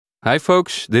Hi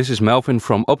folks, this is Melvin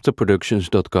from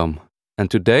Optoproductions.com,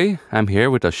 and today I'm here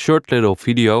with a short little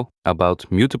video about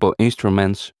Mutable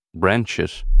Instruments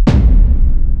branches.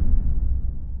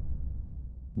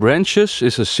 Branches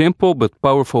is a simple but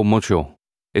powerful module.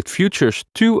 It features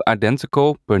two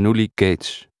identical Bernoulli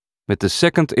gates, with the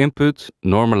second input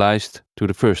normalized to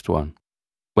the first one.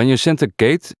 When you send a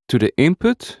gate to the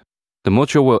input, the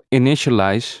module will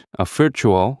initialize a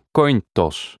virtual coin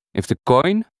toss. If the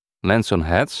coin lands on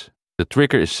heads, the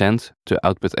trigger is sent to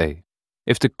output A.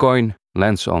 If the coin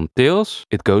lands on tails,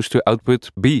 it goes to output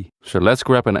B. So let's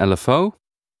grab an LFO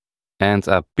and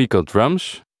a pico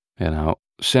drums, and I'll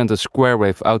send a square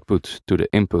wave output to the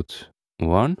input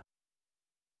 1.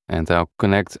 And I'll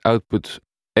connect output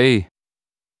A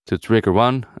to trigger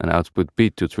 1 and output B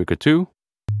to trigger 2.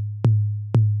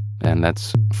 And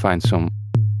let's find some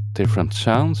different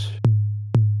sounds.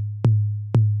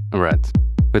 Alright,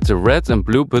 with the red and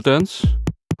blue buttons,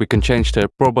 we can change the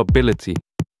probability.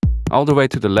 All the way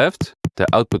to the left, the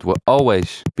output will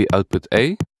always be output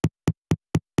A.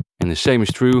 And the same is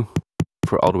true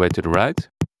for all the way to the right.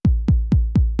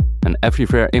 And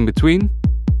everywhere in between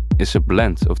is a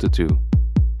blend of the two.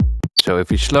 So if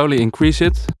we slowly increase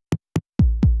it,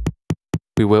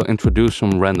 we will introduce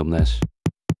some randomness,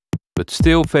 but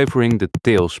still favoring the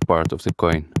tails part of the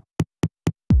coin.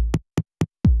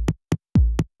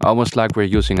 Almost like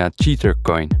we're using a cheater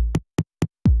coin.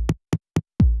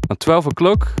 At 12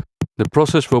 o'clock, the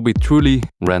process will be truly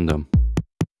random.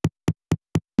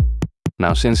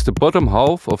 Now, since the bottom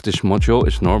half of this module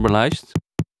is normalized,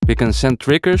 we can send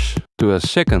triggers to a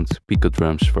second pico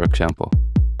drums, for example.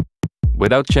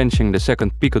 Without changing the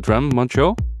second pico drum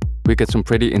module, we get some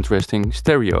pretty interesting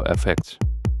stereo effects.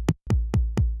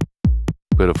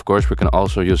 But of course, we can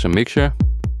also use a mixer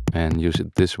and use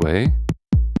it this way.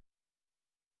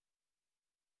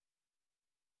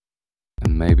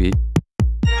 And maybe,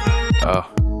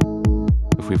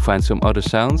 if we find some other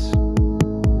sounds.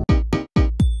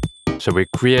 So we're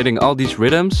creating all these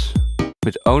rhythms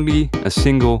with only a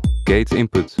single gate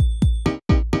input.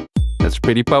 That's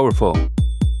pretty powerful.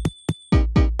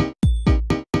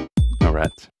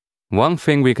 Alright. One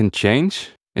thing we can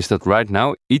change is that right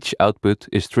now each output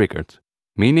is triggered,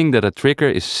 meaning that a trigger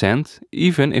is sent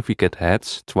even if we get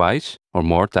heads twice or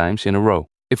more times in a row.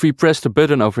 If we press the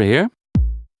button over here,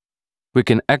 we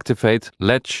can activate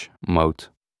Latch Mode.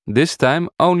 This time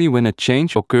only when a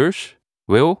change occurs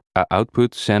will our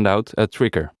output send out a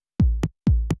trigger.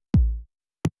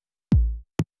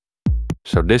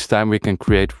 So this time we can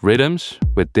create rhythms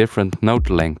with different note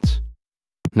lengths.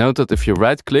 Note that if you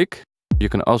right click, you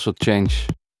can also change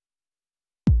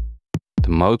the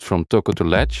mode from toggle to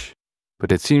latch,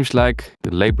 but it seems like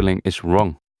the labeling is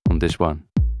wrong on this one.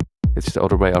 It's the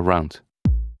other way around.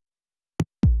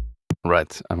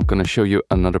 Right, I'm gonna show you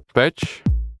another patch.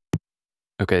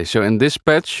 Okay, so in this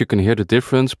patch you can hear the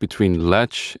difference between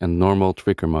latch and normal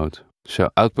trigger mode. So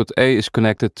output A is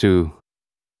connected to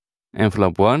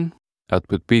envelope 1,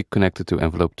 output B connected to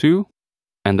envelope 2,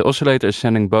 and the oscillator is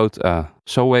sending both a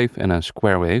saw wave and a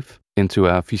square wave into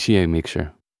a VCA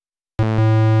mixer.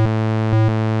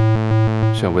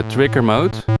 So with trigger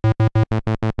mode,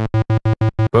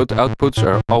 both outputs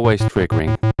are always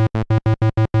triggering.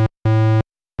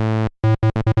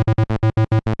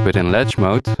 But in latch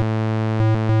mode,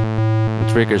 the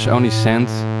trigger is only sent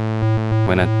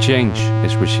when a change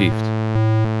is received.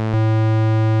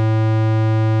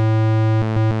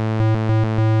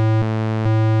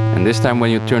 And this time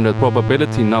when you turn the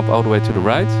probability knob all the way to the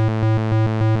right,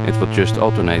 it will just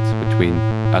alternate between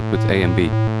output A and B.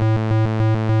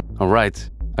 Alright,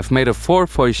 I've made a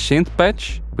 4-voice synth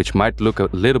patch, which might look a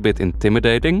little bit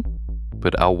intimidating,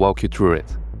 but I'll walk you through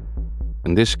it.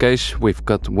 In this case, we've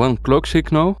got one clock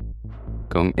signal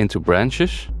going into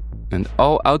branches, and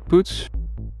all outputs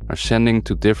are sending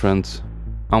to different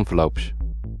envelopes.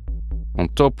 On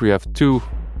top we have two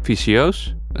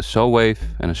VCOs, a saw wave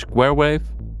and a square wave,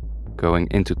 going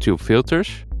into two filters.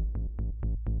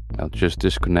 I'll just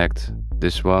disconnect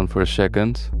this one for a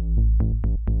second.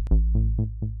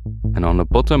 And on the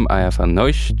bottom I have a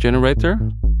noise generator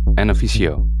and a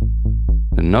VCO.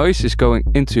 The noise is going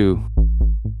into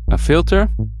a filter,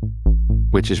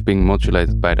 which is being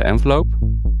modulated by the envelope,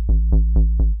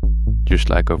 just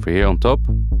like over here on top.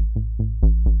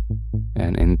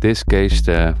 And in this case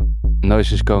the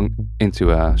noise is going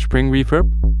into a spring reverb.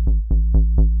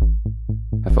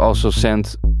 I've also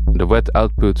sent the wet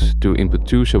output to input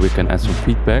 2 so we can add some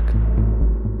feedback.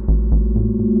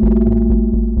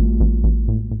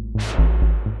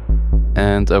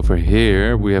 And over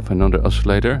here we have another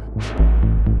oscillator.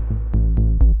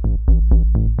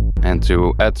 And And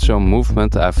to add some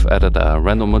movement, I've added a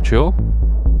random module,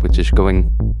 which is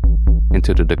going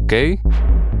into the decay.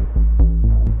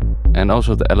 And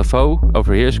also the LFO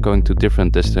over here is going to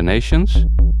different destinations.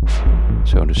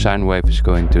 So the sine wave is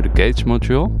going to the gates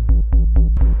module,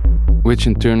 which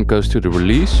in turn goes to the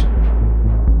release.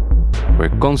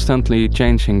 We're constantly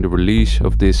changing the release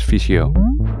of this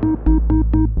VCO.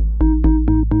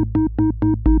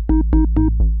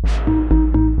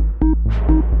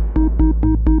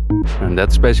 And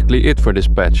that's basically it for this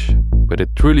patch, but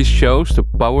it truly shows the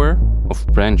power of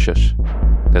branches.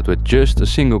 That with just a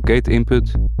single gate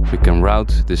input, we can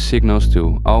route the signals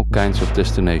to all kinds of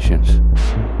destinations.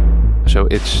 So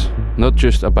it's not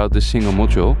just about the single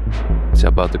module, it's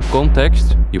about the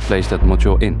context you place that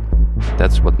module in.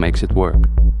 That's what makes it work.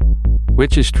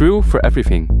 Which is true for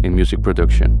everything in music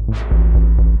production.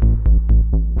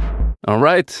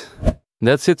 Alright,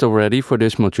 that's it already for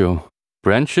this module.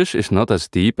 Branches is not as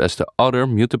deep as the other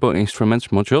Mutable Instruments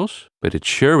modules, but it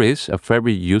sure is a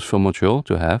very useful module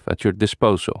to have at your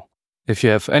disposal. If you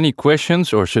have any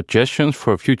questions or suggestions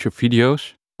for future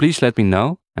videos, please let me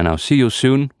know, and I'll see you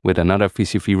soon with another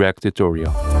VCV Rack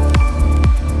tutorial.